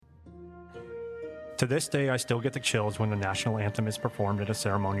To this day, I still get the chills when the national anthem is performed at a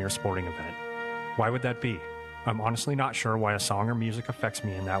ceremony or sporting event. Why would that be? I'm honestly not sure why a song or music affects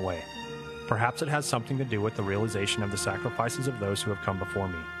me in that way. Perhaps it has something to do with the realization of the sacrifices of those who have come before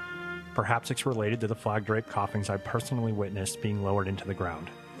me. Perhaps it's related to the flag-draped coffins I personally witnessed being lowered into the ground,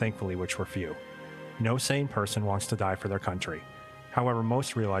 thankfully which were few. No sane person wants to die for their country. However,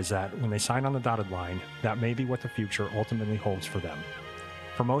 most realize that, when they sign on the dotted line, that may be what the future ultimately holds for them.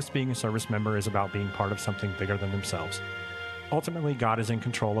 For most, being a service member is about being part of something bigger than themselves. Ultimately, God is in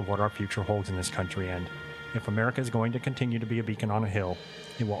control of what our future holds in this country, and if America is going to continue to be a beacon on a hill,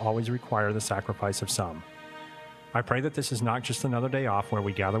 it will always require the sacrifice of some. I pray that this is not just another day off where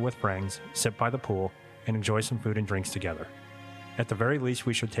we gather with friends, sit by the pool, and enjoy some food and drinks together. At the very least,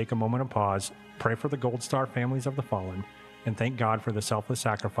 we should take a moment of pause, pray for the Gold Star families of the fallen, and thank God for the selfless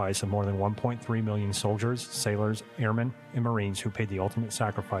sacrifice of more than 1.3 million soldiers, sailors, airmen, and Marines who paid the ultimate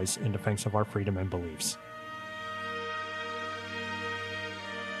sacrifice in defense of our freedom and beliefs.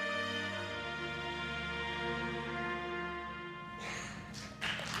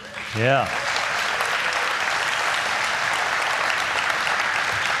 Yeah.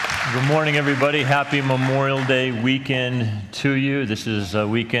 Good morning, everybody. Happy Memorial Day weekend to you. This is a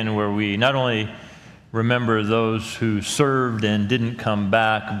weekend where we not only remember those who served and didn't come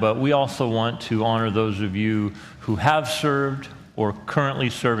back, but we also want to honor those of you who have served or currently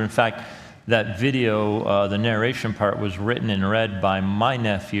serve. In fact, that video, the narration part, was written and read by my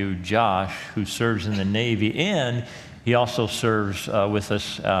nephew, Josh, who serves in the Navy, and he also serves with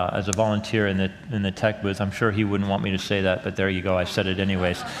us as a volunteer in the tech booth. I'm sure he wouldn't want me to say that, but there you go. I said it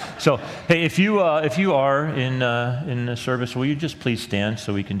anyways. So, hey, if you are in the service, will you just please stand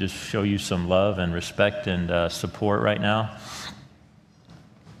so we can just show you some love and respect and support right now?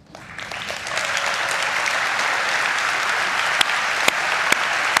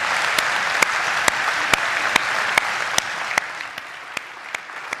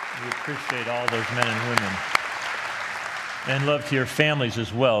 We appreciate all those men and women. And love to your families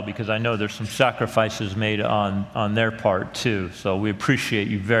as well, because I know there's some sacrifices made on their part too. So we appreciate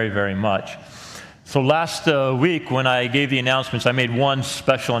you very, very much. So last week when I gave the announcements, I made one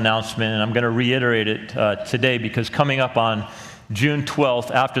special announcement, and I'm going to reiterate it today, because coming up on June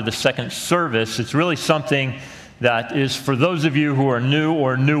 12th, after the second service, it's really something that is for those of you who are new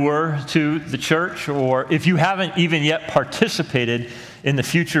or newer to the church, or if you haven't even yet participated in the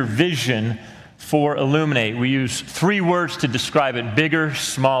future vision for Illuminate. We use 3 words to describe it: bigger,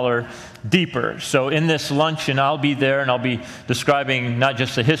 smaller, deeper. So in this luncheon, I'll be there, and I'll be describing not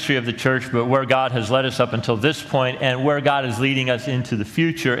just the history of the church, but where God has led us up until this point and where God is leading us into the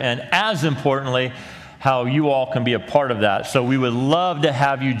future, and as importantly, how you all can be a part of that. So we would love to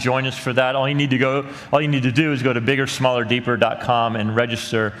have you join us for that. All you need to do is go to biggersmallerdeeper.com and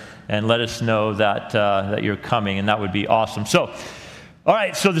register and let us know that you're coming, and that would be awesome. So, all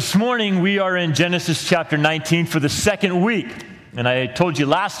right, so this morning we are in Genesis chapter 19 for the second week. And I told you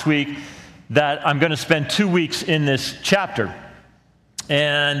last week that I'm going to spend 2 weeks in this chapter.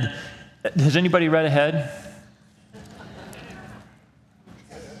 And has anybody read ahead?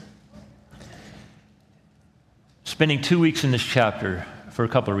 Spending 2 weeks in this chapter for a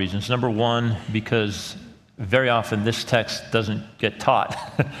couple of reasons. Number one, because very often this text doesn't get taught.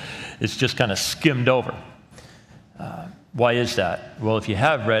 It's just kind of skimmed over. Why is that? Well, if you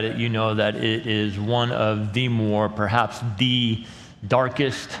have read it, you know that it is one of the more, perhaps the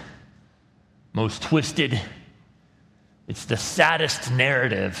darkest, most twisted, it's the saddest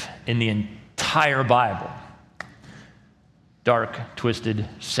narrative in the entire Bible. Dark, twisted,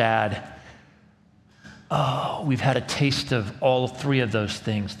 sad. Oh, we've had a taste of all 3 of those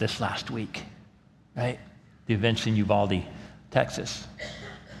things this last week, right? The events in Uvalde, Texas.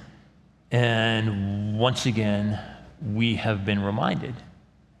 And once again, we have been reminded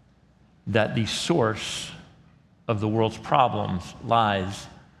that the source of the world's problems lies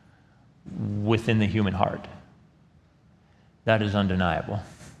within the human heart. That is undeniable.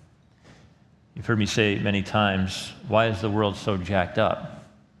 You've heard me say many times, why is the world so jacked up?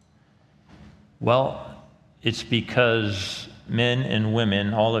 Well, it's because men and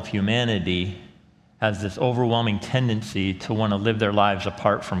women, all of humanity, has this overwhelming tendency to want to live their lives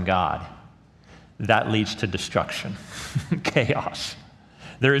apart from God. That leads to destruction, chaos.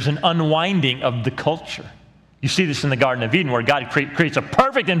 There is an unwinding of the culture. You see this in the Garden of Eden, where God creates a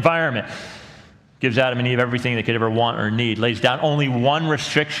perfect environment, gives Adam and Eve everything they could ever want or need, lays down only one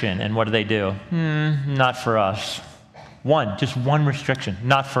restriction, and what do? Not for us. Just one restriction,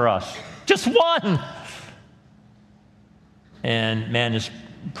 not for us. Just one! And man is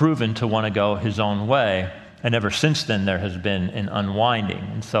proven to want to go his own way. And ever since then, there has been an unwinding.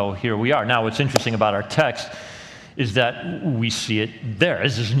 And so here we are. Now, what's interesting about our text is that we see it there.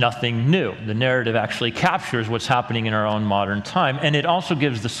 This is nothing new. The narrative actually captures what's happening in our own modern time, and it also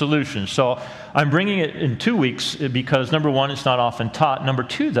gives the solution. So I'm bringing it in 2 weeks because, number one, it's not often taught. Number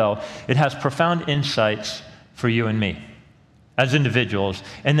two, though, it has profound insights for you and me as individuals,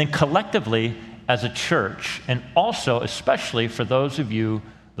 and then collectively as a church, and also especially for those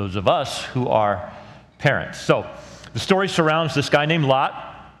of us who are parents. So the story surrounds this guy named Lot.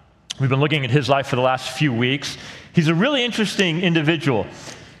 We've been looking at his life for the last few weeks. He's a really interesting individual.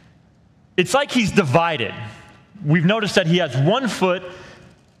 It's like he's divided. We've noticed that he has 1 foot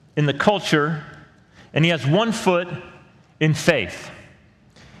in the culture, and he has 1 foot in faith.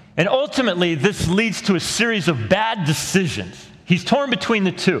 And ultimately, this leads to a series of bad decisions. He's torn between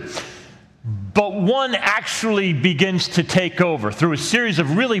the two. But one actually begins to take over. Through a series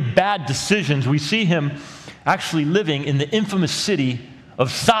of really bad decisions, we see him actually living in the infamous city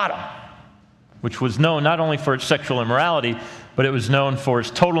of Sodom, which was known not only for its sexual immorality, but it was known for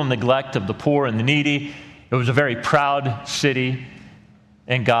its total neglect of the poor and the needy. It was a very proud city,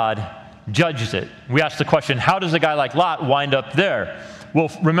 and God judges it. We ask the question, how does a guy like Lot wind up there?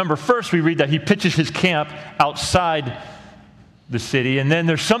 Well, remember, first we read that he pitches his camp outside the city, and then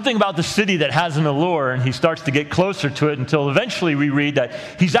there's something about the city that has an allure, and he starts to get closer to it until eventually we read that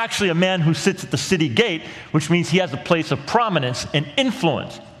he's actually a man who sits at the city gate, which means he has a place of prominence and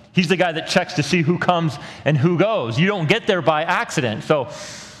influence. He's the guy that checks to see who comes and who goes. You don't get there by accident. So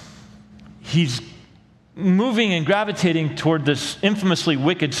he's moving and gravitating toward this infamously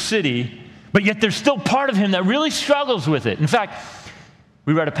wicked city, but yet there's still part of him that really struggles with it. In fact,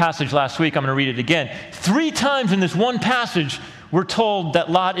 we read a passage last week. I'm going to read it again. 3 times in this one passage, we're told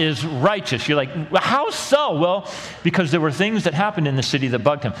that Lot is righteous. You're like, how so? Well, because there were things that happened in the city that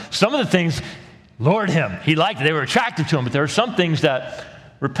bugged him. Some of the things lured him. He liked it. They were attractive to him, but there are some things that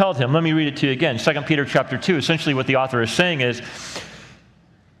repelled him. Let me read it to you again. 2 Peter chapter 2. Essentially what the author is saying is,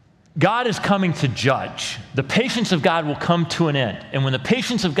 God is coming to judge. The patience of God will come to an end. And when the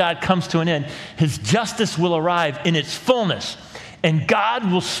patience of God comes to an end, his justice will arrive in its fullness. And God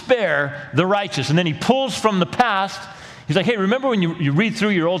will spare the righteous. And then he pulls from the past. He's like, hey, remember when you read through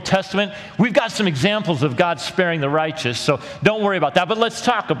your Old Testament? We've got some examples of God sparing the righteous, so don't worry about that. But let's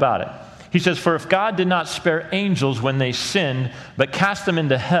talk about it. He says, for if God did not spare angels when they sinned, but cast them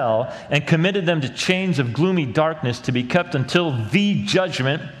into hell and committed them to chains of gloomy darkness to be kept until the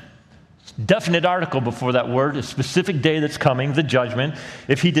judgment, definite article before that word, a specific day that's coming, the judgment,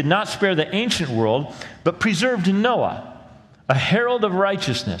 if he did not spare the ancient world, but preserved Noah, a herald of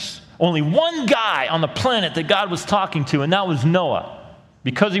righteousness, only one guy on the planet that God was talking to, and that was Noah,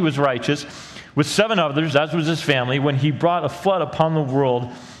 because he was righteous, with 7 others, as was his family, when he brought a flood upon the world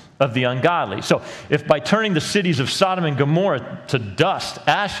of the ungodly. So if by turning the cities of Sodom and Gomorrah to dust,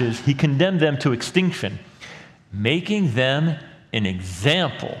 ashes, he condemned them to extinction, making them an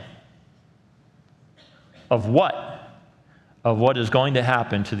example of what? Of what is going to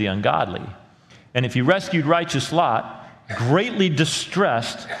happen to the ungodly. And if he rescued righteous Lot, greatly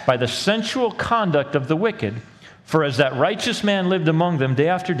distressed by the sensual conduct of the wicked, for as that righteous man lived among them day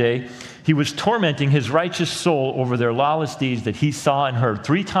after day, he was tormenting his righteous soul over their lawless deeds that he saw and heard.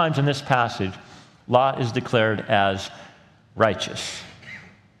 3 times in this passage, Lot is declared as righteous.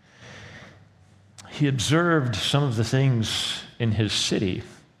 He observed some of the things in his city,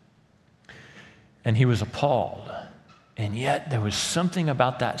 and he was appalled. And yet there was something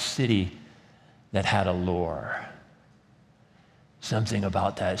about that city that had a lure. Something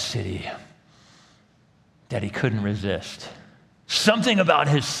about that city that he couldn't resist. Something about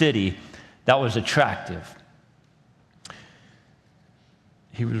his city that was attractive.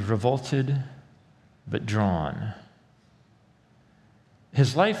 He was revolted but drawn.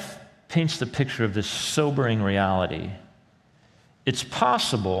 His life paints the picture of this sobering reality. It's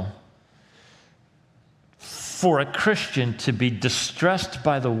possible for a Christian to be distressed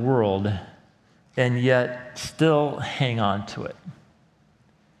by the world and yet still hang on to it.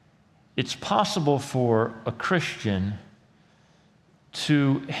 It's possible for a Christian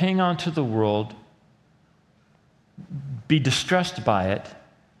to hang on to the world, be distressed by it,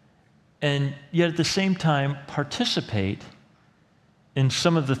 and yet at the same time participate in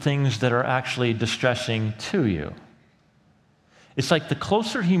some of the things that are actually distressing to you. It's like the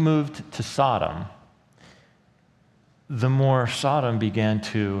closer he moved to Sodom, the more Sodom began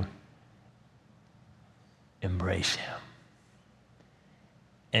to embrace him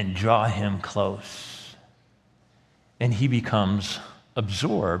and draw him close. And he becomes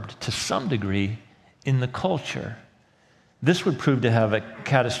absorbed to some degree in the culture this would prove to have a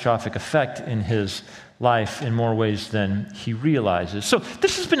catastrophic effect in his life in more ways than he realizes. So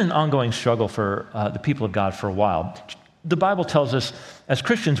this has been an ongoing struggle for the people of God for a while. The Bible tells us, as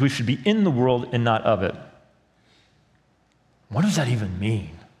Christians, we should be in the world and not of it. What does that even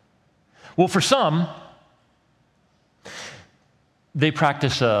mean? Well, for some, they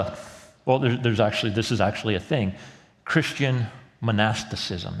practice this is actually a thing, Christian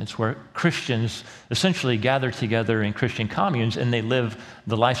monasticism. It's where Christians essentially gather together in Christian communes and they live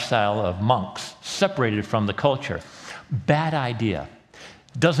the lifestyle of monks, separated from the culture. Bad idea.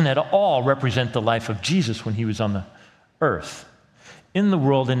 Doesn't at all represent the life of Jesus when he was on the earth. In the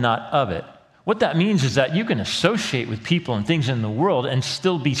world and not of it. What that means is that you can associate with people and things in the world and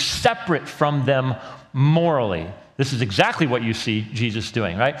still be separate from them morally. This is exactly what you see Jesus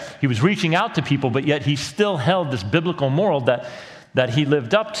doing, right? He was reaching out to people, but yet he still held this biblical moral that he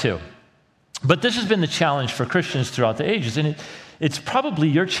lived up to. But this has been the challenge for Christians throughout the ages, and it's probably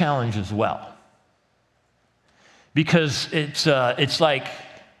your challenge as well. Because it's like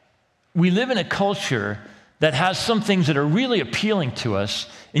we live in a culture that has some things that are really appealing to us,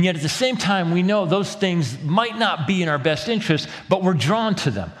 and yet at the same time, we know those things might not be in our best interest, but we're drawn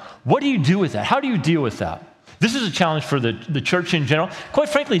to them. What do you do with that? How do you deal with that? This is a challenge for the church in general. Quite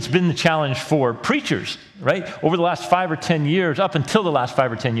frankly, it's been the challenge for preachers, right? Over the last 5 or 10 years, up until the last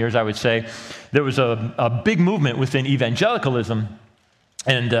 5 or 10 years, I would say, there was a big movement within evangelicalism.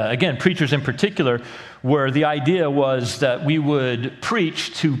 And again, preachers in particular, where the idea was that we would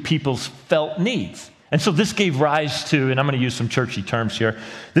preach to people's felt needs. And so this gave rise to, and I'm going to use some churchy terms here,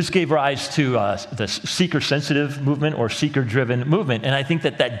 this gave rise to the seeker-sensitive movement or seeker-driven movement. And I think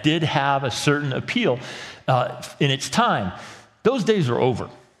that did have a certain appeal in its time. Those days are over.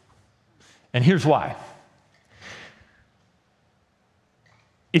 And here's why.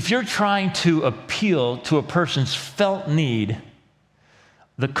 If you're trying to appeal to a person's felt need,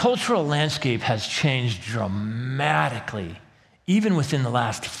 the cultural landscape has changed dramatically, even within the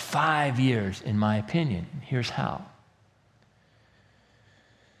last 5 years, in my opinion. Here's how.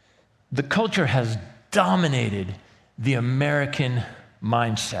 The culture has dominated the American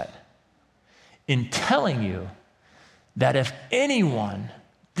mindset in telling you that if anyone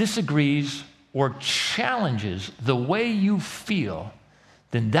disagrees or challenges the way you feel,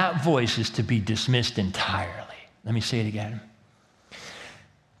 then that voice is to be dismissed entirely. Let me say it again.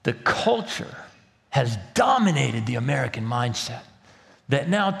 The culture has dominated the American mindset that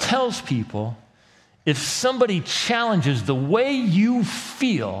now tells people if somebody challenges the way you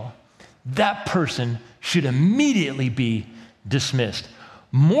feel, that person should immediately be dismissed.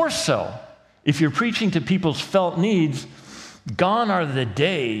 More so, if you're preaching to people's felt needs, gone are the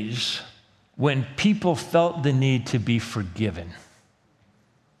days when people felt the need to be forgiven.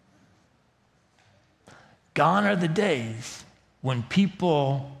 Gone are the days when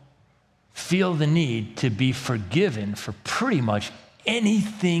people feel the need to be forgiven for pretty much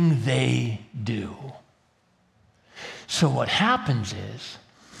anything they do. So what happens is,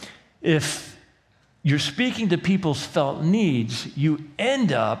 if you're speaking to people's felt needs, you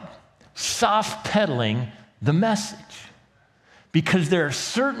end up soft-pedaling the message because there are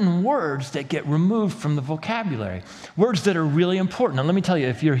certain words that get removed from the vocabulary, words that are really important. Now, let me tell you,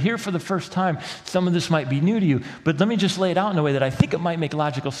 if you're here for the first time, some of this might be new to you, but let me just lay it out in a way that I think it might make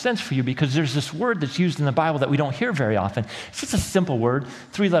logical sense for you, because there's this word that's used in the Bible that we don't hear very often. It's just a simple word,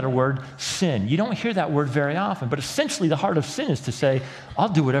 3-letter word, sin. You don't hear that word very often, but essentially the heart of sin is to say, I'll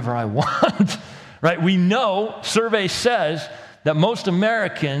do whatever I want, right? We know, survey says, that most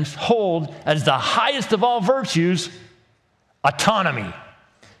Americans hold as the highest of all virtues autonomy.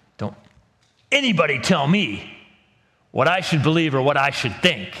 Don't anybody tell me what I should believe or what I should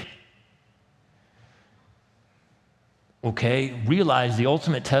think. Okay, realize the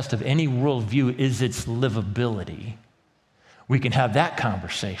ultimate test of any worldview is its livability. We can have that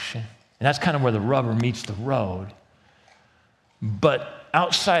conversation, and that's kind of where the rubber meets the road. But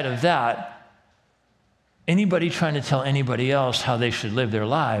outside of that, anybody trying to tell anybody else how they should live their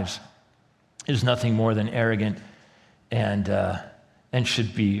lives is nothing more than arrogant and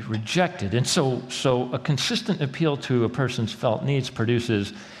should be rejected. And so a consistent appeal to a person's felt needs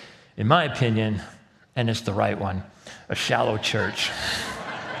produces, in my opinion, and it's the right one, a shallow church.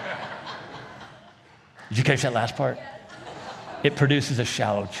 Did you catch that last part? It produces a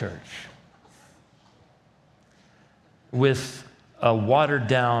shallow church with a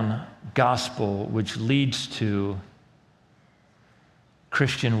watered-down gospel which leads to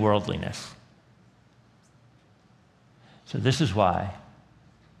Christian worldliness. So this is why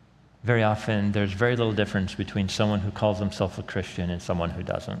very often there's very little difference between someone who calls himself a Christian and someone who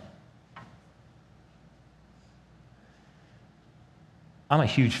doesn't. I'm a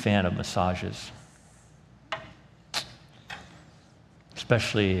huge fan of massages,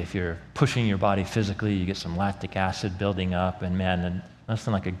 especially if you're pushing your body physically, you get some lactic acid building up, and man,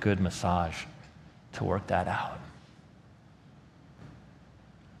 nothing like a good massage to work that out.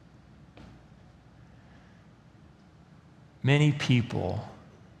 Many people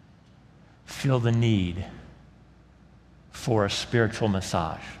feel the need for a spiritual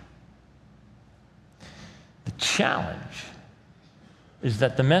massage. The challenge is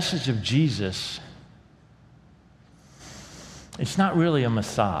that the message of Jesus, it's not really a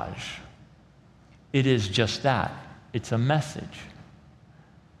massage. It is just that. It's a message,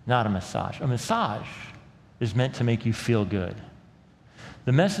 not a massage. A massage is meant to make you feel good.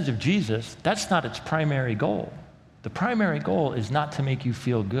 The message of Jesus, that's not its primary goal. The primary goal is not to make you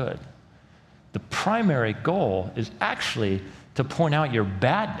feel good. The primary goal is actually to point out your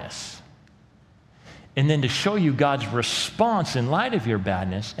badness and then to show you God's response in light of your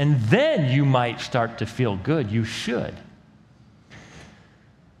badness, and then you might start to feel good. You should.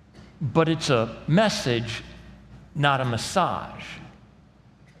 But it's a message, not a massage.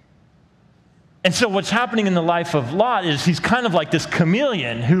 And so what's happening in the life of Lot is he's kind of like this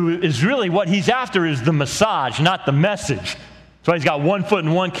chameleon who is really what he's after is the massage, not the message. So he's got one foot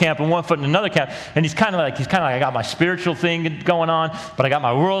in one camp and one foot in another camp, and he's kind of like I got my spiritual thing going on, but I got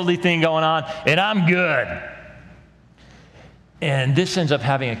my worldly thing going on, and I'm good. And this ends up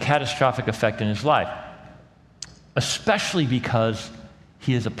having a catastrophic effect in his life, especially because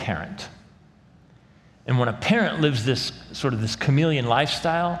he is a parent. And when a parent lives this sort of this chameleon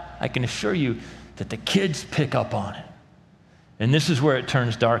lifestyle, I can assure you that the kids pick up on it. And this is where it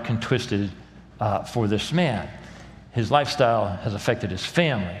turns dark and twisted for this man. His lifestyle has affected his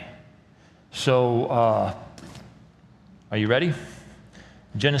family. So, are you ready?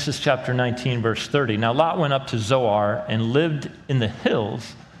 Genesis chapter 19, verse 30. Now Lot went up to Zoar and lived in the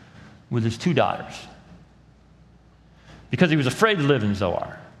hills with his 2 daughters, because he was afraid to live in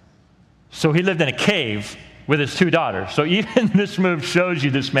Zoar. So he lived in a cave with his 2 daughters. So even this move shows you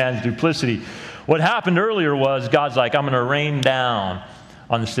this man's duplicity. What happened earlier was God's like, I'm going to rain down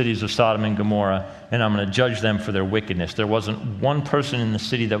on the cities of Sodom and Gomorrah, and I'm going to judge them for their wickedness. There wasn't one person in the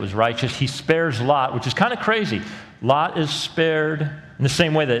city that was righteous. He spares Lot, which is kind of crazy. Lot is spared in the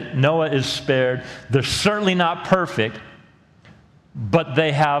same way that Noah is spared. They're certainly not perfect, but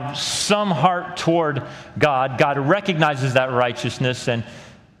they have some heart toward God. God recognizes that righteousness,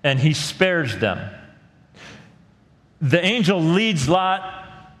 and he spares them. The angel leads Lot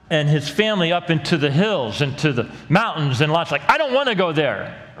and his family up into the hills, into the mountains, and Lot's like, I don't want to go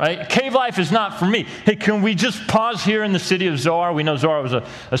there, right? Cave life is not for me. Hey, can we just pause here in the city of Zoar? We know Zoar was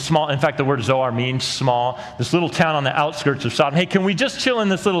a small, in fact, the word Zoar means small, this little town on the outskirts of Sodom. Hey, can we just chill in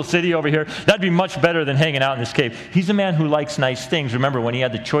this little city over here? That'd be much better than hanging out in this cave. He's a man who likes nice things. Remember, when he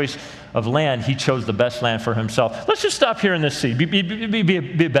had the choice of land, he chose the best land for himself. Let's just stop here in this city. Be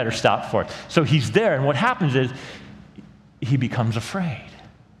a better stop for it. So he's there, and what happens is he becomes afraid.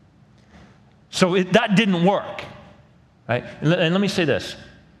 So that didn't work, right? And let me say this.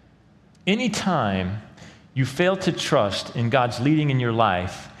 Anytime you fail to trust in God's leading in your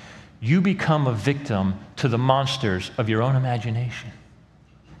life, you become a victim to the monsters of your own imagination.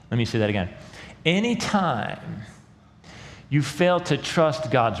 Let me say that again. Anytime you fail to trust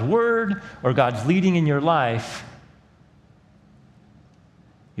God's word or God's leading in your life,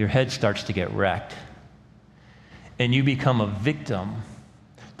 your head starts to get wrecked, and you become a victim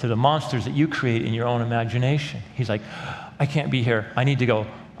to the monsters that you create in your own imagination. He's like, I can't be here. I need to go.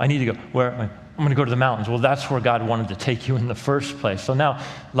 Where am I? I'm going to go to the mountains. Well, that's where God wanted to take you in the first place. So now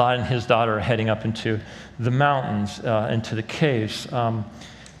Lot and his daughter are heading up into the mountains, into the caves.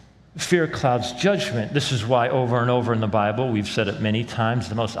 Fear clouds judgment. This is why over and over in the Bible, we've said it many times,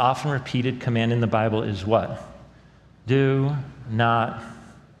 the most often repeated command in the Bible is what? Do not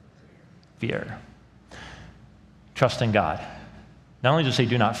fear. Trust in God. Not only does it say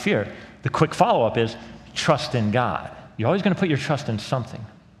do not fear, the quick follow-up is trust in God. You're always going to put your trust in something.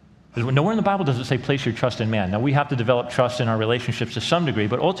 Nowhere in the Bible does it say place your trust in man. Now, we have to develop trust in our relationships to some degree,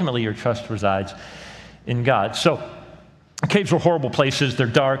 but ultimately your trust resides in God. So caves were horrible places. They're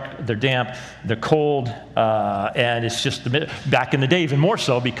dark, they're damp, they're cold, and it's just back in the day even more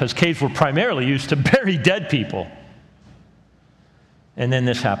so because caves were primarily used to bury dead people. And then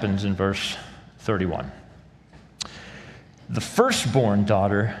this happens in verse 31. The firstborn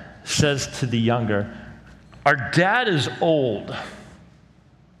daughter says to the younger, our dad is old,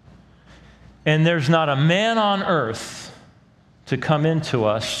 and there's not a man on earth to come into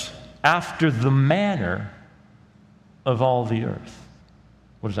us after the manner of all the earth.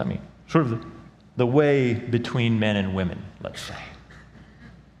 What does that mean? Sort of the way between men and women, let's say.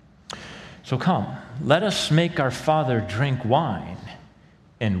 So come, let us make our father drink wine,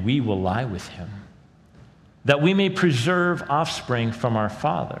 and we will lie with him, that we may preserve offspring from our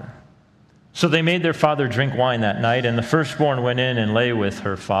father. So they made their father drink wine that night, and the firstborn went in and lay with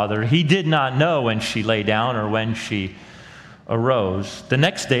her father. He did not know when she lay down or when she arose. The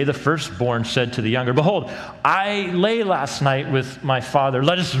next day, the firstborn said to the younger, behold, I lay last night with my father.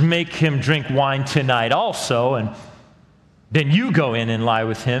 Let us make him drink wine tonight also, and then you go in and lie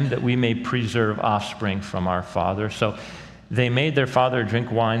with him, that we may preserve offspring from our father. So they made their father drink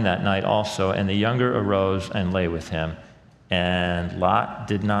wine that night also, and the younger arose and lay with him. And Lot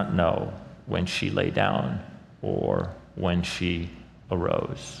did not know when she lay down or when she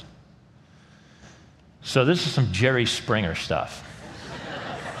arose. So this is some Jerry Springer stuff.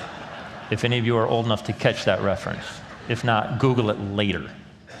 If any of you are old enough to catch that reference. If not, Google it later.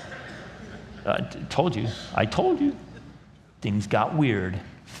 I told you. Things got weird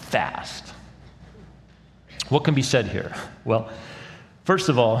fast. What can be said here? Well, first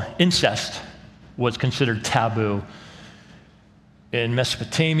of all, incest was considered taboo in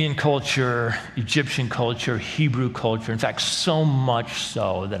Mesopotamian culture, Egyptian culture, Hebrew culture. In fact, so much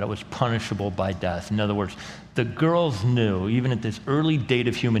so that it was punishable by death. In other words, the girls knew, even at this early date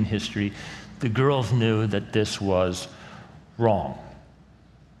of human history, the girls knew that this was wrong.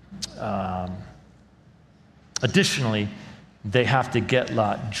 Additionally, they have to get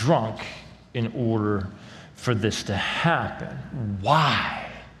Lot drunk in order for this to happen. Why?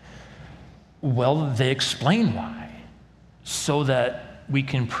 Well, they explain why. So that we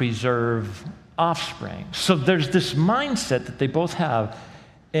can preserve offspring. So there's this mindset that they both have,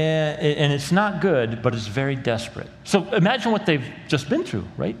 and it's not good, but it's very desperate. So imagine what they've just been through,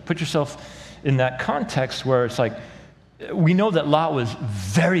 right? Put yourself in that context where it's like, we know that Lot was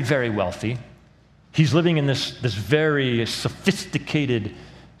very, very wealthy. He's living in this very sophisticated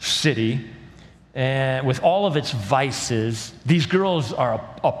city, and with all of its vices. These girls are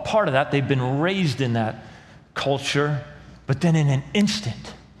a part of that. They've been raised in that culture. But then in an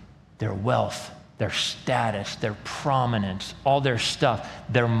instant, their wealth, their status, their prominence, all their stuff,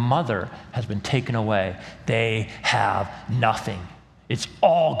 their mother has been taken away. They have nothing. It's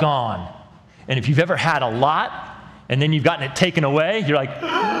all gone. And if you've ever had a lot, and then you've gotten it taken away, you're like,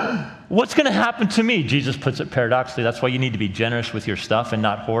 what's going to happen to me? Jesus puts it paradoxically. That's why you need to be generous with your stuff and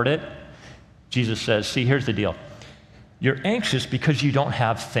not hoard it. Jesus says, see, here's the deal. You're anxious because you don't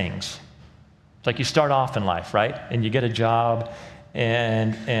have things. It's like you start off in life, right? And you get a job,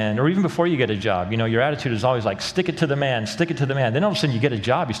 or even before you get a job, your attitude is always like, stick it to the man, stick it to the man. Then all of a sudden you get a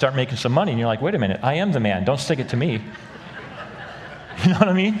job, you start making some money, and you're like, wait a minute, I am the man. Don't stick it to me. You know what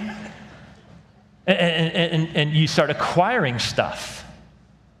I mean? And you start acquiring stuff.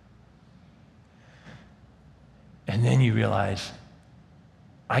 And then you realize,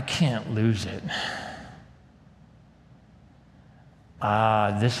 I can't lose it.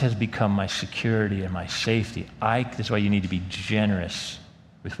 This has become my security and my safety. This is why you need to be generous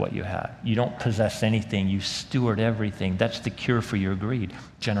with what you have. You don't possess anything. You steward everything. That's the cure for your greed,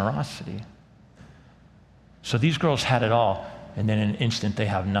 generosity. So these girls had it all, and then in an instant they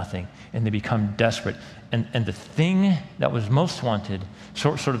have nothing, and they become desperate. And the thing that was most wanted,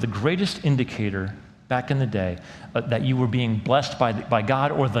 sort of the greatest indicator back in the day that you were being blessed by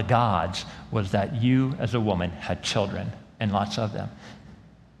God or the gods, was that you as a woman had children, and lots of them.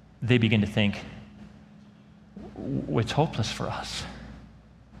 They begin to think, it's hopeless for us.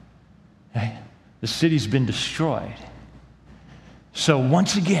 Okay? The city's been destroyed. So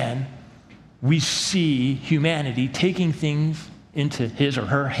once again, we see humanity taking things into his or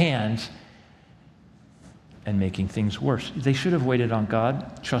her hands and making things worse. They should have waited on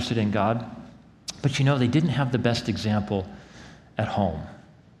God, trusted in God, but they didn't have the best example at home.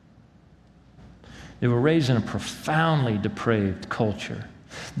 They were raised in a profoundly depraved culture.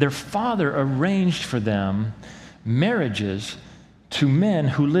 Their father arranged for them marriages to men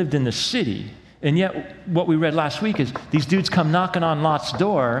who lived in the city. And yet, what we read last week is these dudes come knocking on Lot's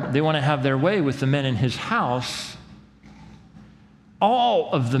door. They want to have their way with the men in his house.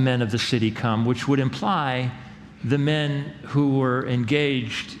 All of the men of the city come, which would imply the men who were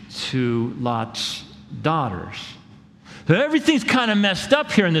engaged to Lot's daughters. So everything's kind of messed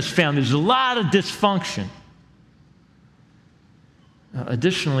up here in this family. There's a lot of dysfunction.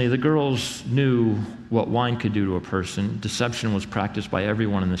 Additionally, the girls knew what wine could do to a person. Deception was practiced by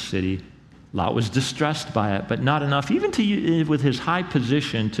everyone in the city. Lot was distressed by it, but not enough, even with his high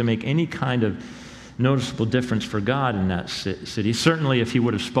position, to make any kind of noticeable difference for God in that city. Certainly, if he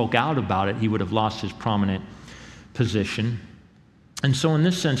would have spoke out about it, he would have lost his prominent position. And so in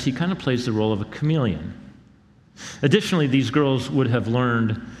this sense, he kind of plays the role of a chameleon. Additionally, these girls would have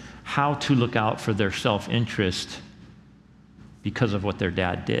learned how to look out for their self-interest because of what their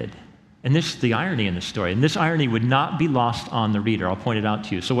dad did. And this is the irony in the story. And this irony would not be lost on the reader. I'll point it out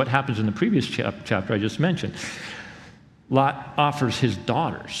to you. So what happens in the previous chapter I just mentioned? Lot offers his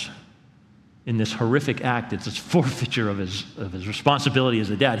daughters in this horrific act. It's this forfeiture of his responsibility as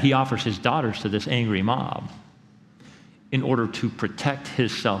a dad. He offers his daughters to this angry mob in order to protect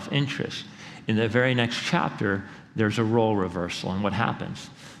his self-interest. In the very next chapter, there's a role reversal. And what happens?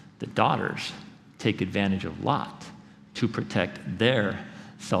 The daughters take advantage of Lot to protect their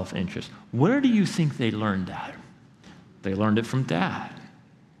self-interest. Where do you think they learned that? They learned it from dad.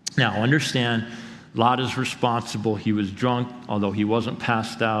 Now, understand, Lot is responsible. He was drunk, although he wasn't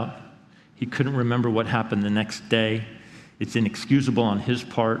passed out. He couldn't remember what happened the next day. It's inexcusable on his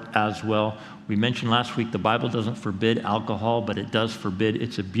part as well. We mentioned last week the Bible doesn't forbid alcohol, but it does forbid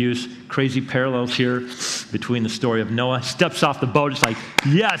its abuse. Crazy parallels here between the story of Noah. Steps off the boat. It's like,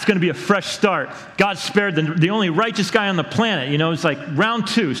 yeah, it's going to be a fresh start. God spared the only righteous guy on the planet. You know, it's like round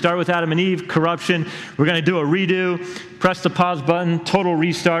 2. Start with Adam and Eve, corruption. We're going to do a redo. Press the pause button, total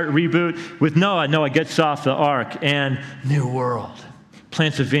restart, reboot. With Noah, Noah gets off the ark and new world.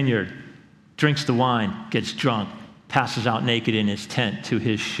 Plants a vineyard, drinks the wine, gets drunk, passes out naked in his tent to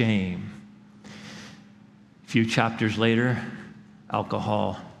his shame. A few chapters later,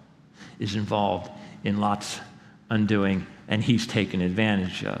 alcohol is involved in Lot's undoing, and he's taken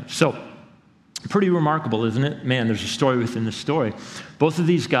advantage of. So, pretty remarkable, isn't it? Man, there's a story within the story. Both of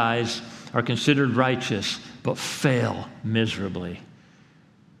these guys are considered righteous, but fail miserably.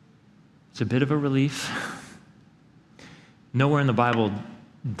 It's a bit of a relief. Nowhere in the Bible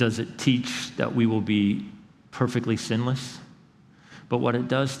does it teach that we will be perfectly sinless. But what it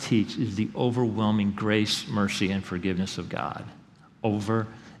does teach is the overwhelming grace, mercy, and forgiveness of God over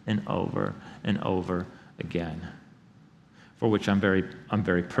and over and over again, for which I'm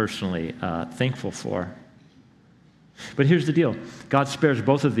very personally thankful for. But here's the deal. God spares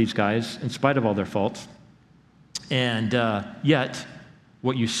both of these guys in spite of all their faults. And yet,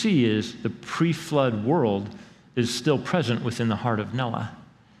 what you see is the pre-flood world is still present within the heart of Noah.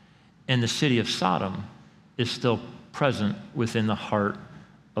 And the city of Sodom is still present within the heart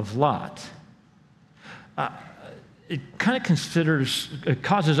of Lot. It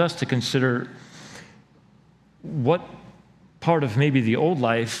causes us to consider what part of maybe the old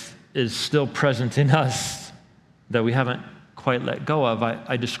life is still present in us that we haven't quite let go of.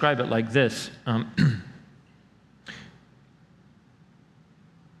 I describe it like this. I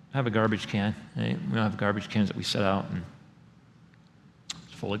have a garbage can. Right? We don't have garbage cans that we set out, and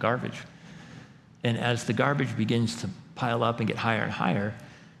it's full of garbage. And as the garbage begins to pile up and get higher and higher,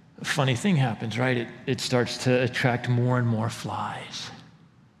 a funny thing happens, right? It starts to attract more and more flies.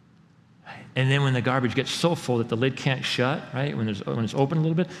 Right? And then when the garbage gets so full that the lid can't shut, right? When it's open a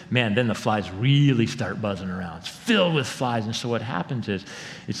little bit, man, then the flies really start buzzing around. It's filled with flies. And so what happens is,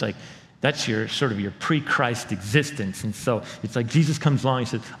 it's like, that's your sort of your pre-Christ existence. And so it's like Jesus comes along and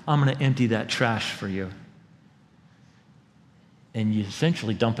says, I'm going to empty that trash for you. And you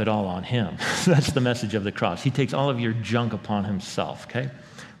essentially dump it all on him. That's the message of the cross. He takes all of your junk upon himself, okay?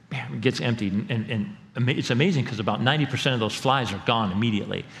 Man, it gets emptied. And it's amazing because about 90% of those flies are gone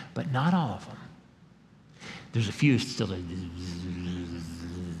immediately, but not all of them. There's a few still,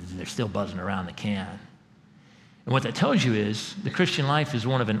 they're still buzzing around the can. And what that tells you is the Christian life is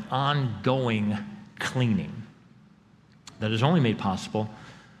one of an ongoing cleaning that is only made possible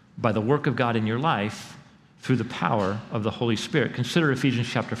by the work of God in your life through the power of the Holy Spirit. Consider Ephesians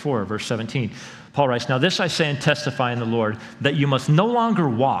chapter 4, verse 17. Paul writes, now this I say and testify in the Lord, that you must no longer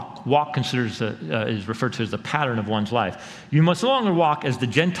walk. Walk is referred to as the pattern of one's life. You must no longer walk as the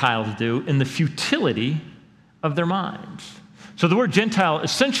Gentiles do in the futility of their minds. So the word Gentile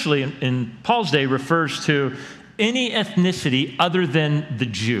essentially in Paul's day refers to any ethnicity other than the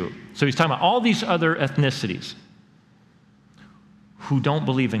Jew. So he's talking about all these other ethnicities who don't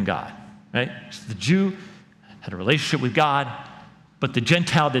believe in God, right? So the Jew had a relationship with God, but the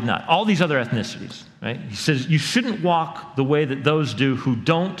Gentile did not. All these other ethnicities, right? He says you shouldn't walk the way that those do who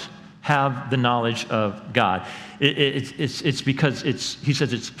don't have the knowledge of God. It's because he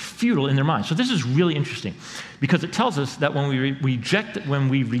says it's futile in their mind. So this is really interesting because it tells us that when we reject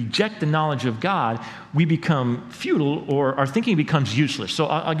the knowledge of God, we become futile or our thinking becomes useless. So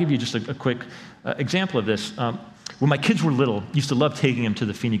I'll give you just a quick example of this. When my kids were little, I used to love taking them to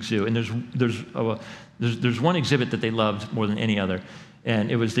the Phoenix Zoo, and there's one exhibit that they loved more than any other,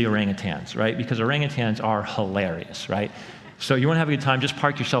 and it was the orangutans, right? Because orangutans are hilarious, right? So you want to have a good time, just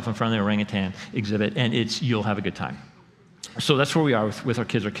park yourself in front of the orangutan exhibit, and you'll have a good time. So that's where we are with our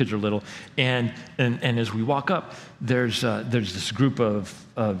kids. Our kids are little. And as we walk up, there's this group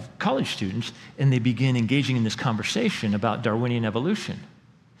of college students, and they begin engaging in this conversation about Darwinian evolution.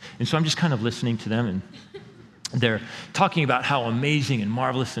 And so I'm just kind of listening to them, and they're talking about how amazing and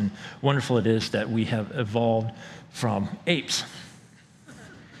marvelous and wonderful it is that we have evolved from apes.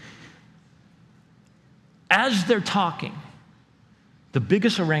 As they're talking, the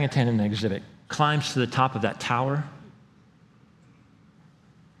biggest orangutan in the exhibit climbs to the top of that tower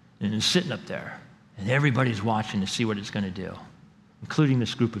and is sitting up there, and everybody's watching to see what it's going to do, including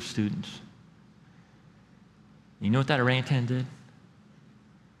this group of students. You know what that orangutan did?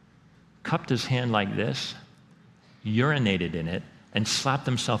 Cupped his hand like this, urinated in it, and slapped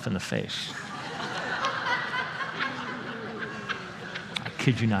himself in the face. I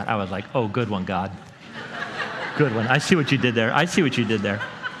kid you not. I was like, oh, good one, God. Good one. I see what you did there. I see what you did there,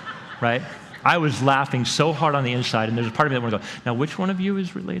 right? I was laughing so hard on the inside, and there's a part of me that want to go, now, which one of you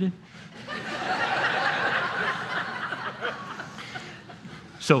is related?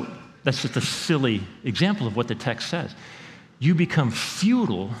 So that's just a silly example of what the text says. You become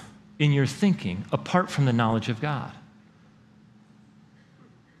futile in your thinking apart from the knowledge of God.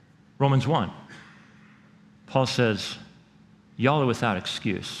 Romans 1, Paul says, y'all are without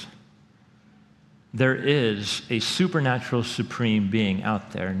excuse. There is a supernatural supreme being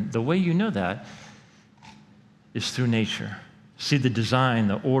out there. And the way you know that is through nature. See the design,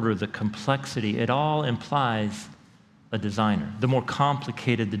 the order, the complexity. It all implies a designer. The more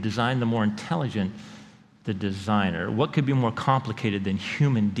complicated the design, the more intelligent the designer. What could be more complicated than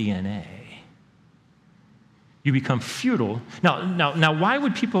human DNA? You become futile. Now, why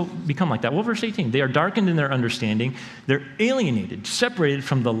would people become like that? Well, verse 18, they are darkened in their understanding. They're alienated, separated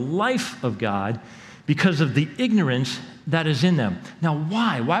from the life of God because of the ignorance that is in them. Now,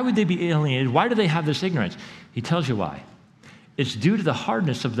 why? Why would they be alienated? Why do they have this ignorance? He tells you why. It's due to the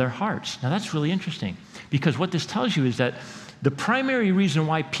hardness of their hearts. Now, that's really interesting, because what this tells you is that the primary reason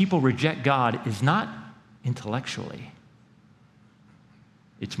why people reject God is not intellectually.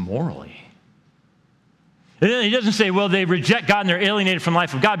 It's morally. He doesn't say, well, they reject God and they're alienated from the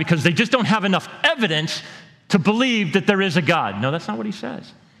life of God because they just don't have enough evidence to believe that there is a God. No, that's not what he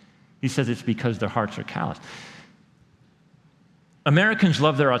says. He says it's because their hearts are callous. Americans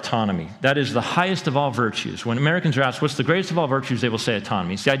love their autonomy. That is the highest of all virtues. When Americans are asked, what's the greatest of all virtues, they will say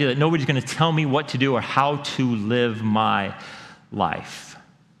autonomy. It's the idea that nobody's going to tell me what to do or how to live my life.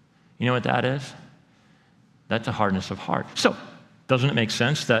 You know what that is? That's a hardness of heart. So, doesn't it make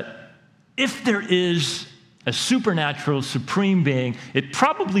sense that if there is a supernatural, supreme being, it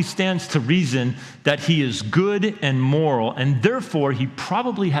probably stands to reason that he is good and moral, and therefore he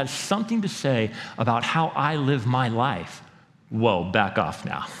probably has something to say about how I live my life. Whoa, back off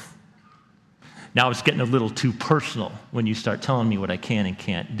now. Now it's getting a little too personal when you start telling me what I can and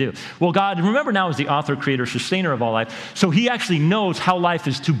can't do. Well, God, remember now, is the author, creator, sustainer of all life, so he actually knows how life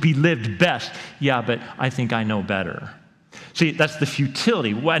is to be lived best. Yeah, but I think I know better. See, that's the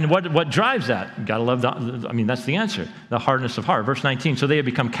futility. And what drives that? You gotta love that's the answer, the hardness of heart. Verse 19, so they have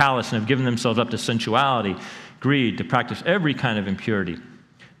become callous and have given themselves up to sensuality, greed, to practice every kind of impurity.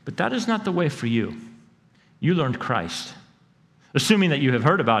 But that is not the way for you. You learned Christ, assuming that you have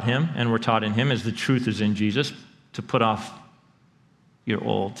heard about him and were taught in him as the truth is in Jesus, to put off your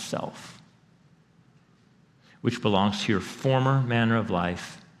old self, which belongs to your former manner of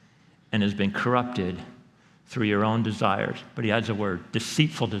life and has been corrupted through your own desires. But he adds a word,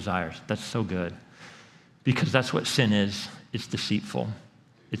 deceitful desires. That's so good, because that's what sin is. It's deceitful.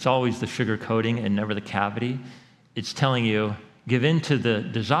 It's always the sugar coating and never the cavity. It's telling you, give in to the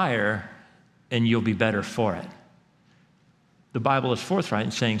desire and you'll be better for it. The Bible is forthright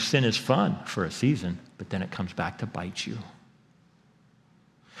in saying sin is fun for a season, but then it comes back to bite you.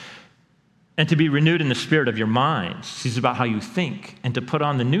 And to be renewed in the spirit of your minds. This is about how you think. And to put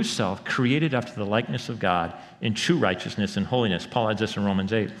on the new self, created after the likeness of God in true righteousness and holiness. Paul adds this in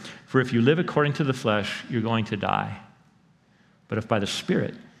Romans 8. For if you live according to the flesh, you're going to die. But if by the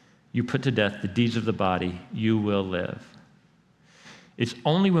Spirit you put to death the deeds of the body, you will live. It's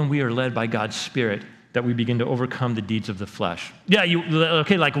only when we are led by God's Spirit that we begin to overcome the deeds of the flesh. Yeah,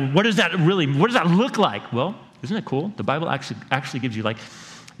 what does that look like? Well, isn't it cool? The Bible actually gives you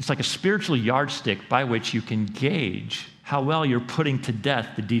it's like a spiritual yardstick by which you can gauge how well you're putting to death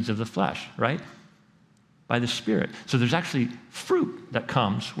the deeds of the flesh, right? By the Spirit. So there's actually fruit that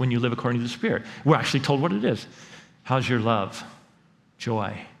comes when you live according to the Spirit. We're actually told what it is. How's your love,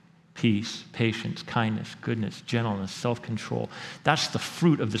 joy, peace, patience, kindness, goodness, gentleness, self-control. That's the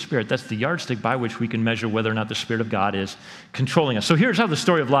fruit of the Spirit. That's the yardstick by which we can measure whether or not the Spirit of God is controlling us. So here's how the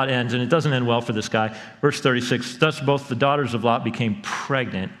story of Lot ends, and it doesn't end well for this guy. Verse 36, thus both the daughters of Lot became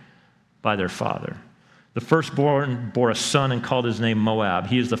pregnant by their father. The firstborn bore a son and called his name Moab.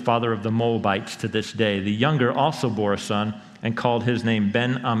 He is the father of the Moabites to this day. The younger also bore a son and called his name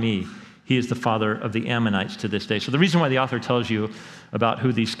Ben-Ami. He is the father of the Ammonites to this day. So the reason why the author tells you about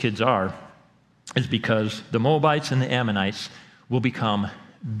who these kids are is because the Moabites and the Ammonites will become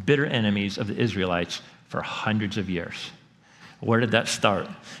bitter enemies of the Israelites for hundreds of years. Where did that start?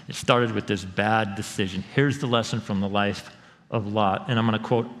 It started with this bad decision. Here's the lesson from the life of Lot. And I'm going to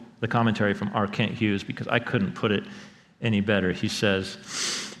quote the commentary from R. Kent Hughes because I couldn't put it any better. He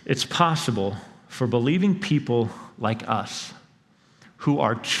says, it's possible for believing people like us who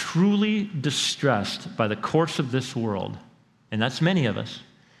are truly distressed by the course of this world, and that's many of us,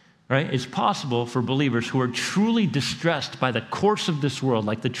 right? It's possible for believers who are truly distressed by the course of this world,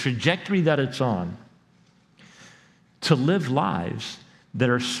 like the trajectory that it's on, to live lives that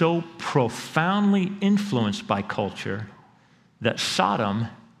are so profoundly influenced by culture that Sodom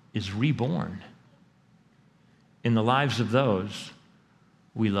is reborn in the lives of those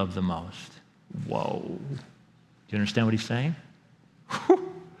we love the most. Whoa. Do you understand what he's saying?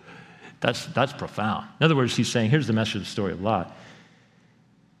 Whew. That's profound. In other words, he's saying, here's the message of the story of Lot.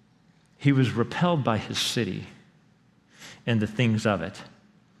 He was repelled by his city and the things of it,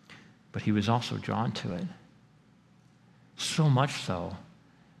 but he was also drawn to it. So much so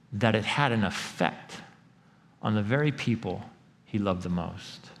that it had an effect on the very people he loved the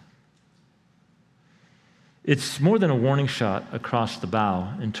most. It's more than a warning shot across the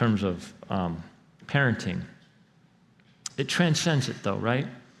bow in terms of parenting. It transcends it, though, right?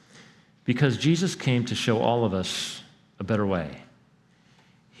 Because Jesus came to show all of us a better way.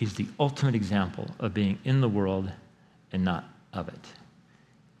 He's the ultimate example of being in the world and not of it.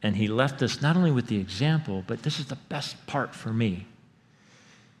 And he left us not only with the example, but this is the best part for me.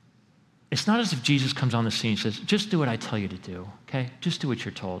 It's not as if Jesus comes on the scene and says, just do what I tell you to do, okay? Just do what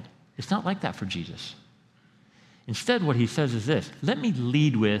you're told. It's not like that for Jesus. Instead, what he says is this, let me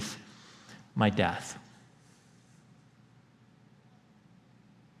lead with my death.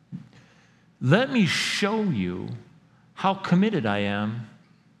 Let me show you how committed I am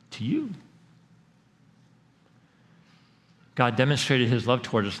to you. God demonstrated his love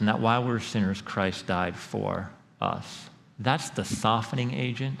towards us, and that while we were sinners, Christ died for us. That's the softening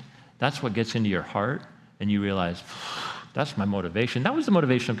agent. That's what gets into your heart, and you realize, that's my motivation. That was the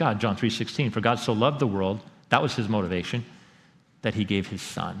motivation of God, John 3:16. For God so loved the world, that was his motivation, that he gave his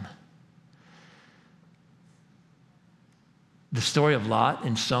son. The story of Lot,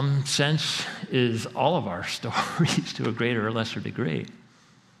 in some sense, is all of our stories to a greater or lesser degree.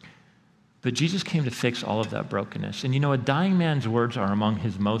 But Jesus came to fix all of that brokenness. And you know, a dying man's words are among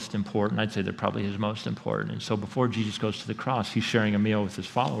his most important. I'd say they're probably his most important. And so before Jesus goes to the cross, he's sharing a meal with his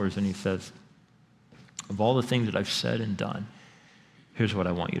followers, and he says, of all the things that I've said and done, here's what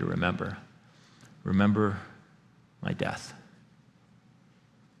I want you to remember. Remember my death.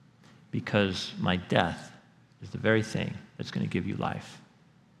 Because my death is the very thing that's going to give you life.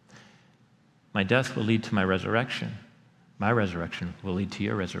 My death will lead to my resurrection. My resurrection will lead to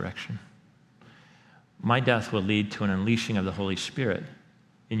your resurrection. My death will lead to an unleashing of the Holy Spirit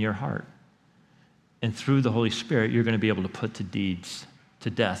in your heart. And through the Holy Spirit, you're going to be able to put to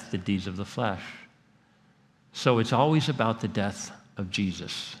death the deeds of the flesh. So it's always about the death of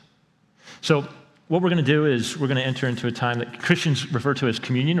Jesus. So what we're going to do is we're going to enter into a time that Christians refer to as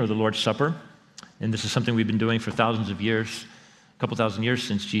communion or the Lord's Supper. And this is something we've been doing for thousands of years, a couple thousand years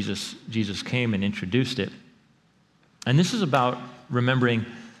since Jesus came and introduced it. And this is about remembering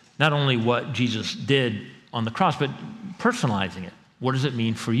not only what Jesus did on the cross, but personalizing it. What does it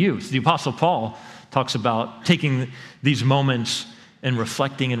mean for you? So the Apostle Paul talks about taking these moments and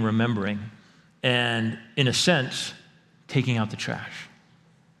reflecting and remembering, and in a sense, taking out the trash.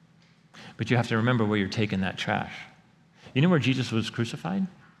 But you have to remember where you're taking that trash. You know where Jesus was crucified?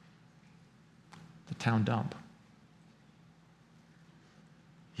 The town dump.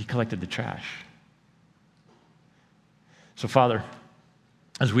 He collected the trash. So, Father,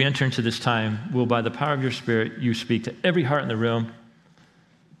 as we enter into this time, will by the power of your Spirit, you speak to every heart in the room.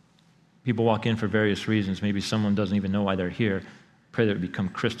 People walk in for various reasons. Maybe someone doesn't even know why they're here. Pray that it become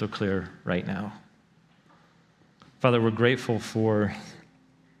crystal clear right now. Father, we're grateful for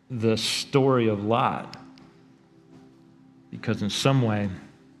the story of Lot, because in some way,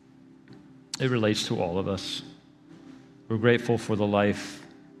 it relates to all of us. We're grateful for the life,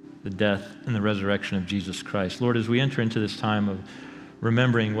 the death, and the resurrection of Jesus Christ. Lord, as we enter into this time of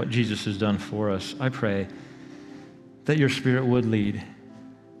remembering what Jesus has done for us, I pray that your Spirit would lead,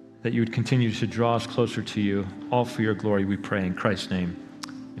 that you would continue to draw us closer to you, all for your glory, we pray in Christ's name.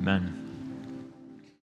 Amen.